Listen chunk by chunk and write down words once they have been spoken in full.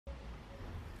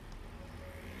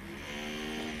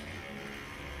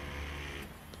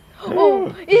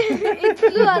Oh, it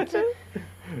flew at.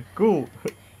 Cool.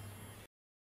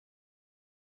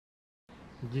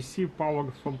 DC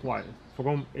power supply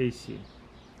from AC,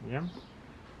 yeah,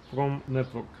 from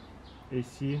network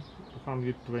AC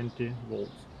 220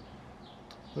 volts.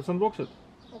 Let's unbox it.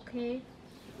 Okay.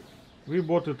 We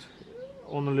bought it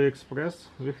on AliExpress.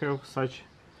 We have such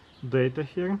data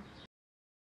here.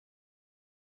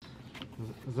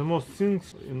 The most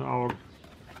things in our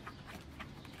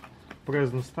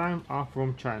present time are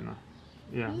from China.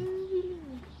 Yeah.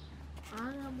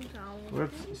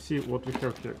 Let's see what we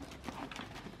have here.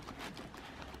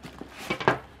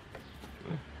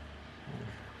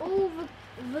 Oh,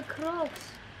 the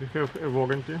Crocs. We have a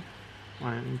warranty.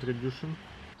 I introduction.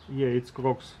 Yeah, it's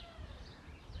Crocs.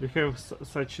 We have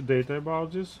such data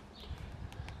about this.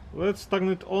 Let's turn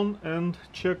it on and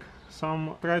check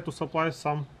some. Try to supply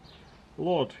some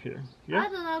load here. Yeah. I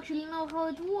don't actually know how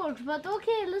it works, but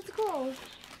okay, let's go.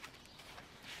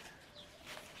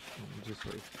 This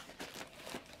way.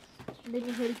 Let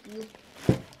me help you.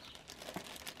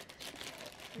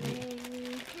 Let me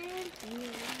help you.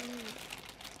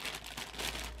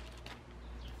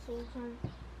 So some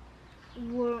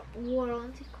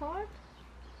warranty card.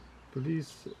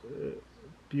 Please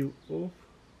peel off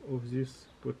of this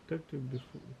protector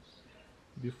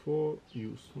before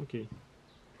use. Okay.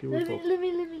 Peel it off. Let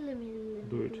me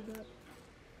Do it. that.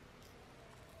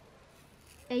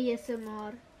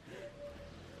 ASMR.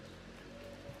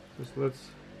 Just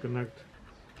let's connect.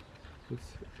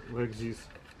 It's like this.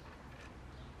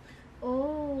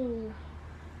 Oh,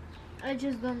 I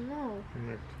just don't know.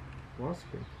 Connect. Plus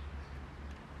here.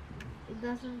 It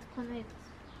doesn't connect.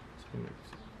 It's connect.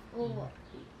 Oh,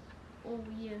 oh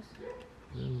yes.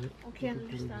 Then Okay, I put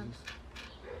it like understand.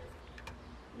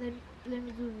 this. Let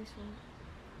me do this one.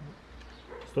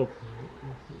 Stop.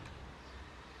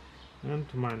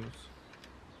 And minus.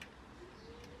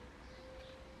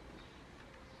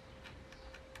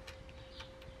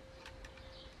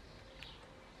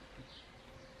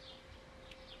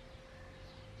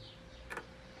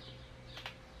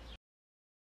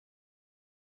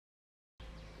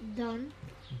 Done.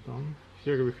 Done.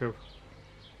 Here we have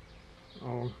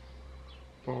our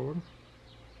power.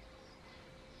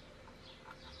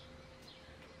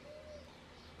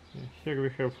 Here we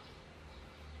have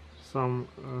some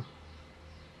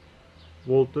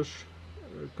voltage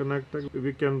connector.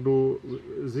 We can do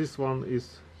this one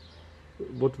is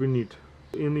what we need.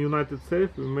 In United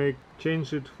States we may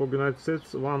change it for United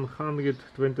States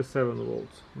 127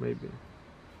 volts maybe.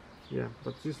 Yeah,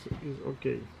 but this is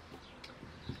okay.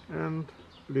 And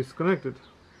please connect it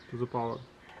to the power.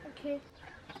 Okay.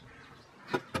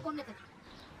 Connected.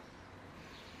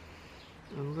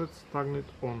 And let's turn it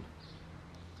on.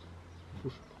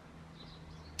 Push.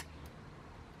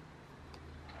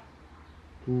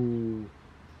 Ooh.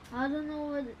 I don't know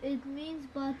what it means,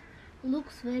 but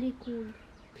looks very cool.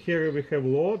 Here we have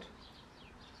load,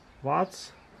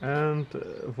 watts and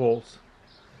volts,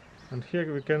 and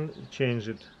here we can change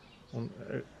it. On,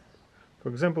 for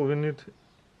example, we need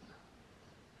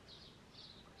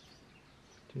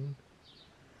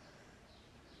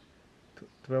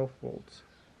 12 volts.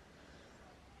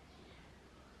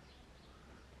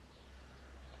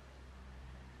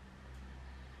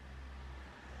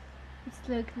 It's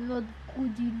like not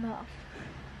good enough.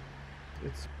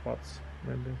 It's watts,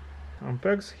 maybe.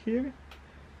 Amperes here,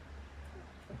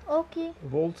 Okay.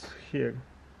 volts here.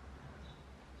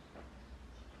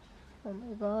 Oh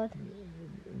my god.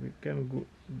 We can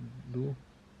do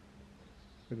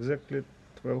exactly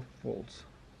 12 volts.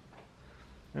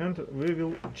 And we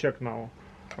will check now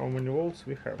how many volts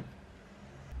we have.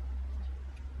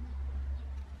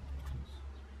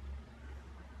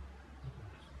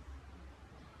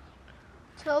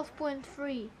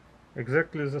 12.3.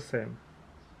 Exactly the same.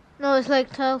 No, it's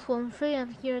like 12.3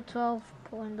 and here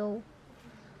 12.0.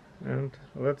 And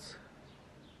let's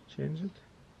change it.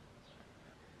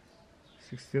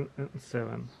 16 and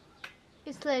 7.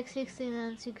 It's like 16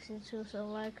 and 62, so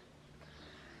like,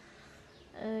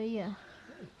 yeah.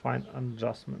 Fine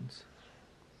adjustments.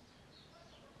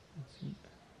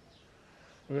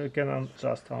 We can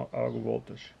adjust our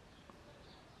voltage.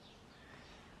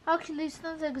 Actually, it's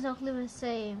not exactly the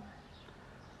same.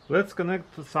 Let's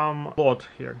connect some load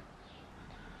here.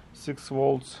 6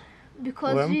 volts.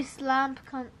 Because lamp. this lamp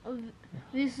can,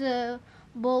 this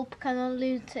bulb can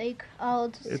only take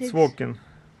out It's working.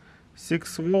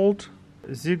 6 volt,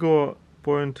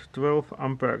 0.12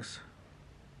 amperes.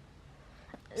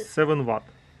 7 watt.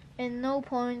 And no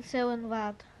 0.7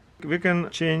 watt. We can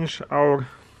change our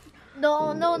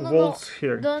No, volts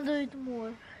here. Don't do it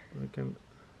more. We can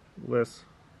less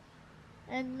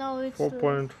And now it's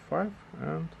 4.5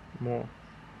 and more.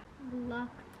 black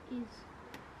is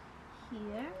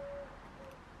here.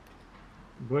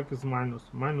 Black is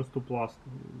minus to plus.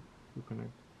 You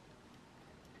connect.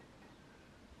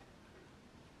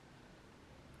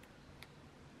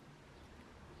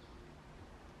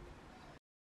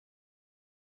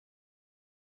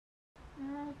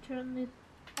 Now turn it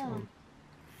on.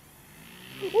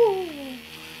 Oh!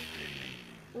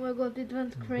 Oh my god, it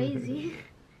went crazy.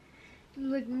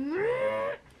 Like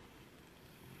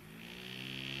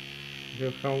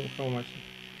Here, how much?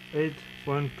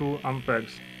 8.2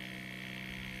 amperes.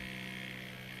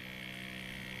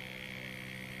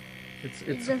 It's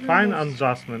doesn't fine move.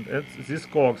 adjustment. It's this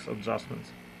coarse adjustments.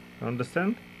 You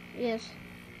understand? yes.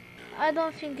 I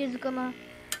don't think it's gonna.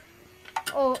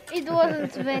 Oh, it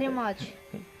wasn't very much.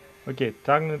 Okay,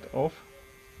 turn it off.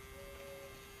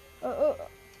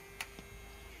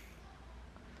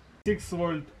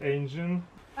 6-volt engine,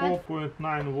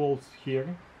 4.9 volts here,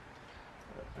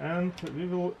 and we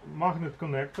will magnet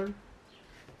connector.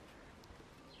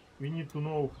 We need to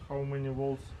know how many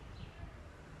volts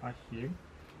are here.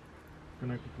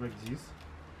 Connect it like this.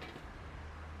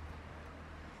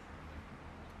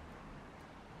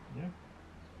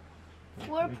 Yeah.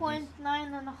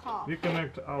 4.9.5. We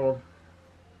connect our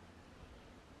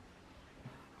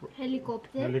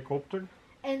Helicopter.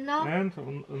 And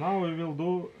now we will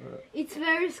do it's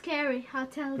very scary, I'll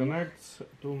tell you. connects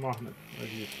to magnet like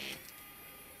this.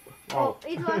 Oh, Wow.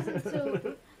 it wasn't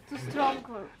too strong.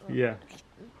 Yeah,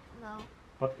 No.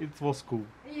 but it was cool.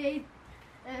 Yeah,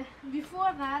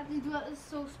 before that it was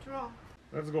so strong.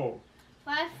 Let's go.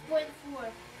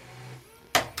 5.4.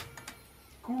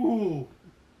 Cool.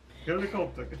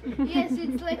 Helicopter. Yes,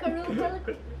 it's like a real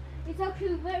helicopter. It's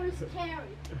actually very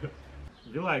scary.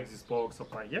 We like this power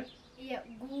supply, yeah? Yeah,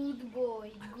 good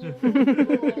boy, good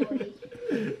boy.